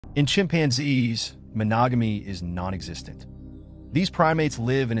In chimpanzees, monogamy is non-existent. These primates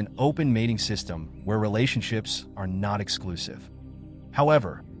live in an open mating system where relationships are not exclusive.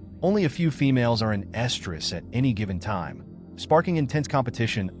 However, only a few females are in estrus at any given time, sparking intense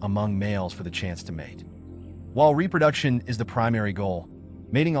competition among males for the chance to mate. While reproduction is the primary goal,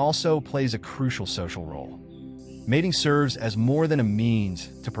 mating also plays a crucial social role. Mating serves as more than a means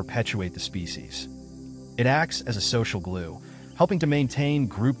to perpetuate the species. It acts as a social glue, helping to maintain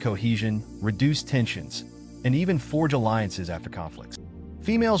group cohesion, reduce tensions, and even forge alliances after conflicts.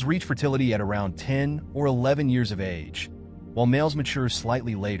 Females reach fertility at around 10 or 11 years of age, while males mature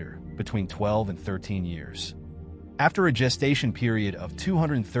slightly later, between 12 and 13 years. After a gestation period of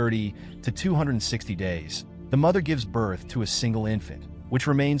 230 to 260 days, the mother gives birth to a single infant, which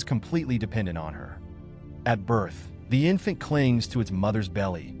remains completely dependent on her. At birth, the infant clings to its mother's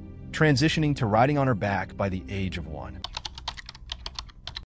belly, transitioning to riding on her back by the age of 1.